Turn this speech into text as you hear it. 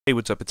Hey,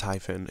 what's up, it's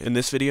Hyphen. In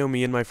this video,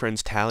 me and my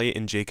friends Talia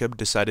and Jacob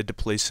decided to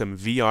play some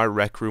VR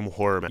Rec Room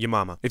Horror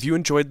Yamama. If you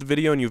enjoyed the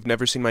video and you've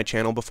never seen my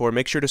channel before,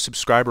 make sure to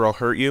subscribe or I'll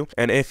hurt you.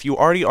 And if you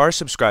already are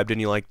subscribed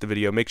and you liked the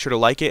video, make sure to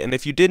like it. And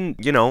if you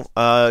didn't,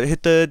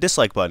 hit the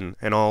dislike button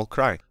and I'll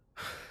cry.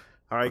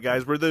 Alright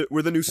guys, we're the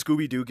new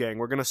Scooby-Doo gang.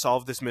 We're gonna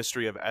solve this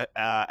mystery of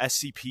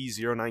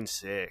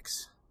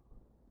SCP-096.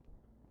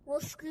 We'll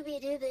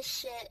Scooby-Doo this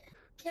shit.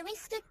 Can we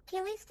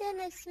stand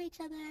next to each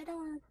other? I don't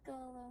want to go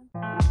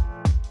alone.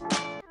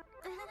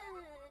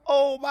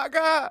 Oh my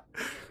god!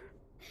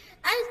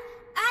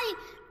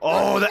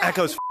 Oh, the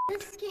echo's I'm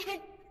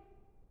scared.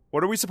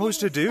 What are we supposed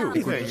to do?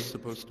 We're just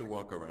supposed to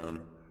walk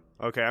around.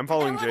 Okay, I'm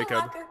following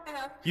Jacob.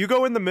 You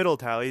go in the middle,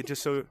 Tally,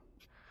 just so...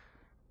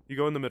 You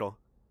go in the middle.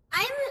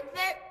 I'm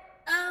very...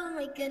 Oh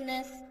my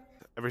goodness.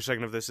 Every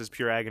second of this is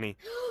pure agony.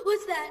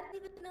 What's that?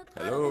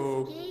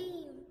 Hello?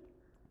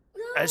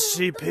 No,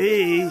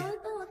 SCP.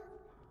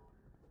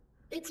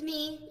 It's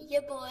me,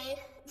 your boy.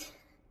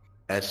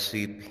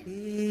 SCP.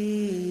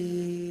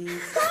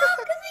 Stop,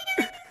 because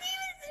he's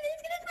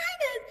gonna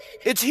find us.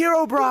 It's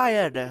Hero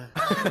Brian!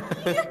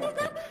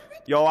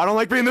 Yo, I don't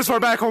like being this far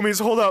back,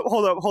 homies. Hold up.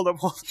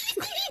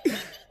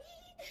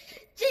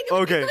 Jacob,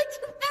 Okay. you're going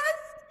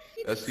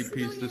too fast.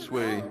 SCP's this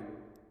way. No,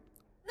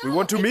 We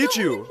want to I meet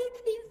don't you. want to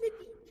meet you.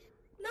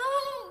 No,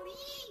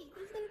 please.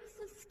 This is gonna be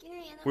so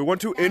scary. And We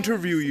want to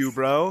interview you,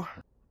 bro.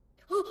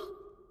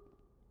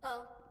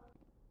 Oh.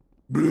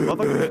 Now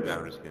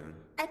just kidding.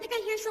 I think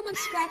I hear someone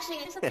scratching.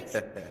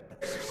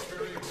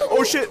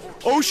 Oh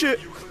shit!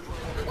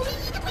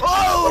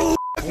 Oh!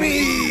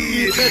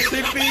 Me!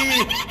 SCP!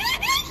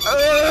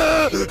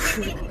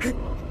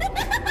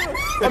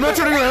 I'm not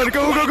turning around.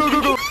 Go!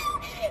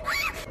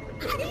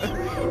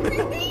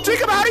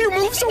 Jacob, how do you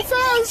move so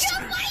fast?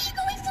 Why are you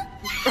going so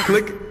fast?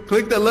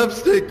 Click the left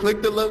stick.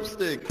 Click the left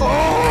stick.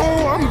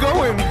 Oh, I'm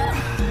going.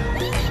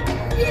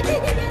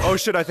 Oh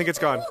shit! I think it's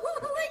gone. No,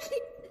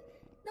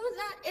 it's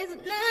not. It's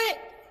not.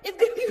 It's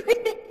gonna be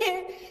right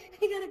there.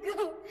 I gotta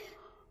go.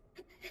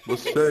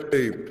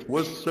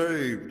 Was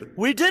saved.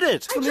 We did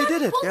it. I just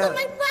pulled on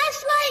my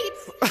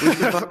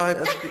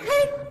flashlights.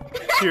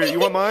 Here, you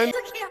want mine?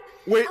 Okay,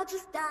 Wait. I'll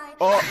just die.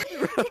 Oh.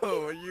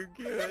 Oh, are you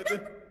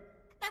good?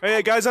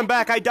 Hey guys, I'm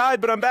back. I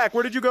died, but I'm back.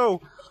 Where did you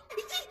go?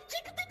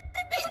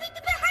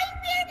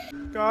 Behind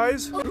there.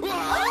 Guys?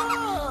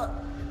 Oh.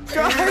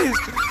 Guys!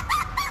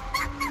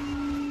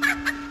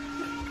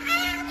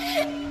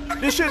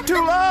 This shit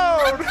too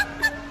loud!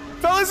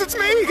 Fellas, it's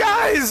me,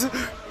 guys!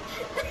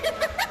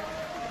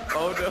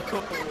 Oh no.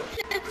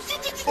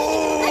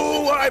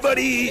 Oh, hi,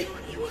 buddy!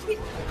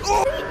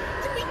 Oh!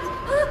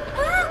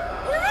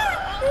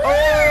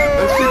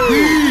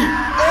 SCP!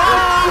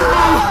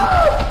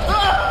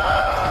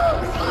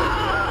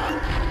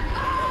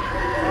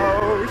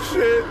 Oh,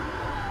 shit.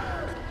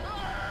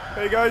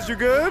 Hey, guys, you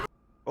good?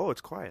 Oh,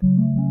 it's quiet.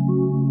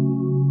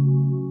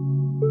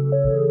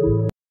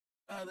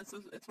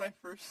 It's my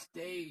first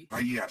day.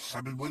 Yes,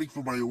 I've been waiting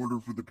for my order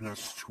for the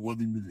past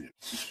 20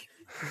 minutes.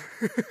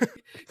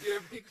 You're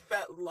a big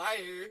fat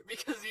liar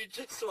because you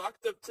just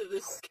walked up to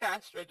this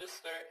cash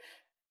register.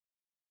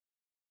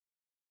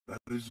 That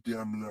is a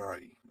damn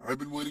lie. I've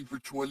been waiting for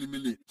 20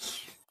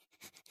 minutes.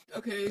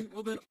 Okay,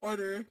 well then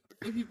order.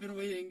 If you've been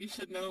waiting, you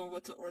should know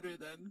what to order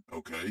then.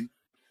 Okay.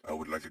 I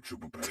would like a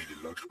triple patty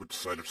deluxe with a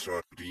side of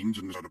sardines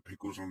and a side of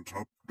pickles on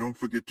top. Don't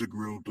forget to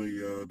grill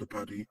the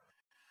patty.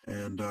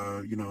 And,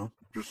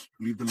 just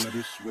leave the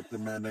lettuce with the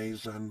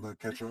mayonnaise and the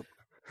ketchup.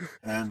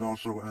 And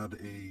also add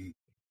a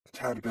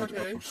tad bit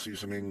of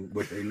seasoning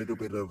with a little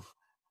bit of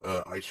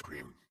ice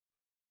cream.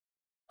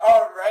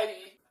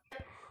 Alrighty.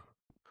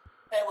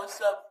 Hey, what's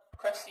up,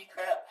 Krusty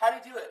Krab? How do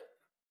you do it?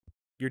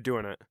 You're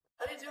doing it.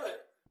 How do you do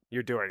it?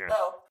 You're doing it.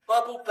 Oh,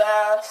 bubble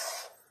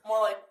bass.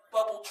 More like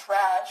bubble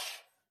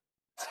trash.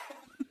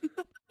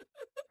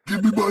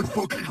 Give me my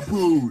fucking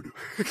food!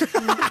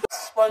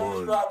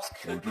 SpongeBob's I'll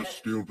cooking. just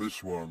steal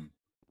this one.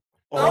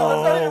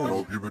 No, that's not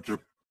Oh! even-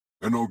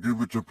 And I'll give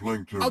it to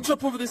Plankton. I'll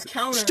jump over this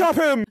counter. Stop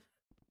him!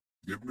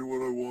 Give me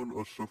what I want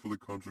or suffer the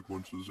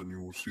consequences and you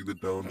will see the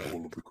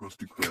downfall of the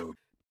Krusty Krab.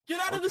 Get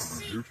out of the I'm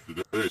seat. here for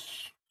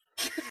this.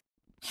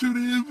 To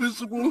the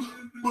invisible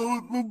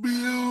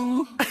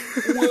boatmobile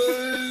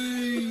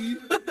way!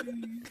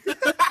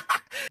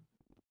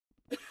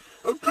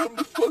 I've come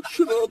to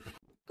function up.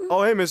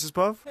 Oh, hey, Mrs.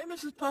 Puff. Hey,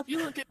 Mrs. Puff, you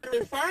looking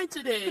fine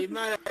today,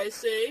 might I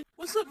say.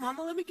 What's up,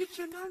 Mama? Let me get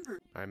your number.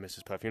 Alright,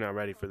 Mrs. Puff, you're not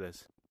ready for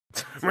this.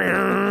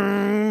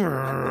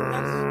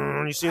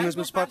 You seeing this,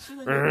 Mrs. Puff?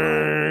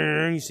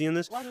 You seeing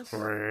this?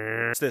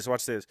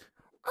 Watch this.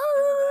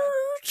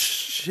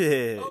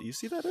 Shit. You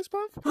see that, Mrs.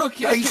 Puff?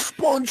 Okay. Hey,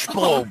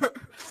 SpongeBob!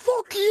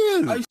 Fuck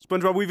you!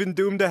 SpongeBob, we've been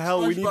doomed to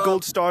hell. We need SpongeBob.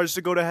 gold stars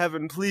to go to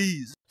heaven,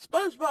 please.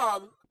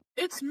 SpongeBob,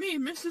 it's me,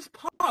 Mrs.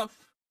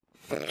 Puff.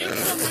 Give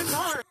some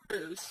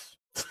remarks.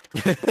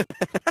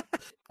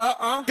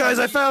 Guys,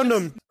 I found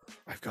him.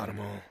 I've got them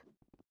all.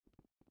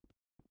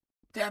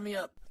 Damn me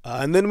up.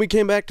 And then we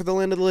came back to the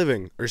land of the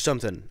living, or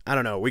something. I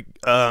don't know. We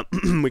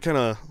we kind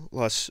of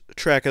lost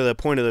track of the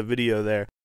point of the video there.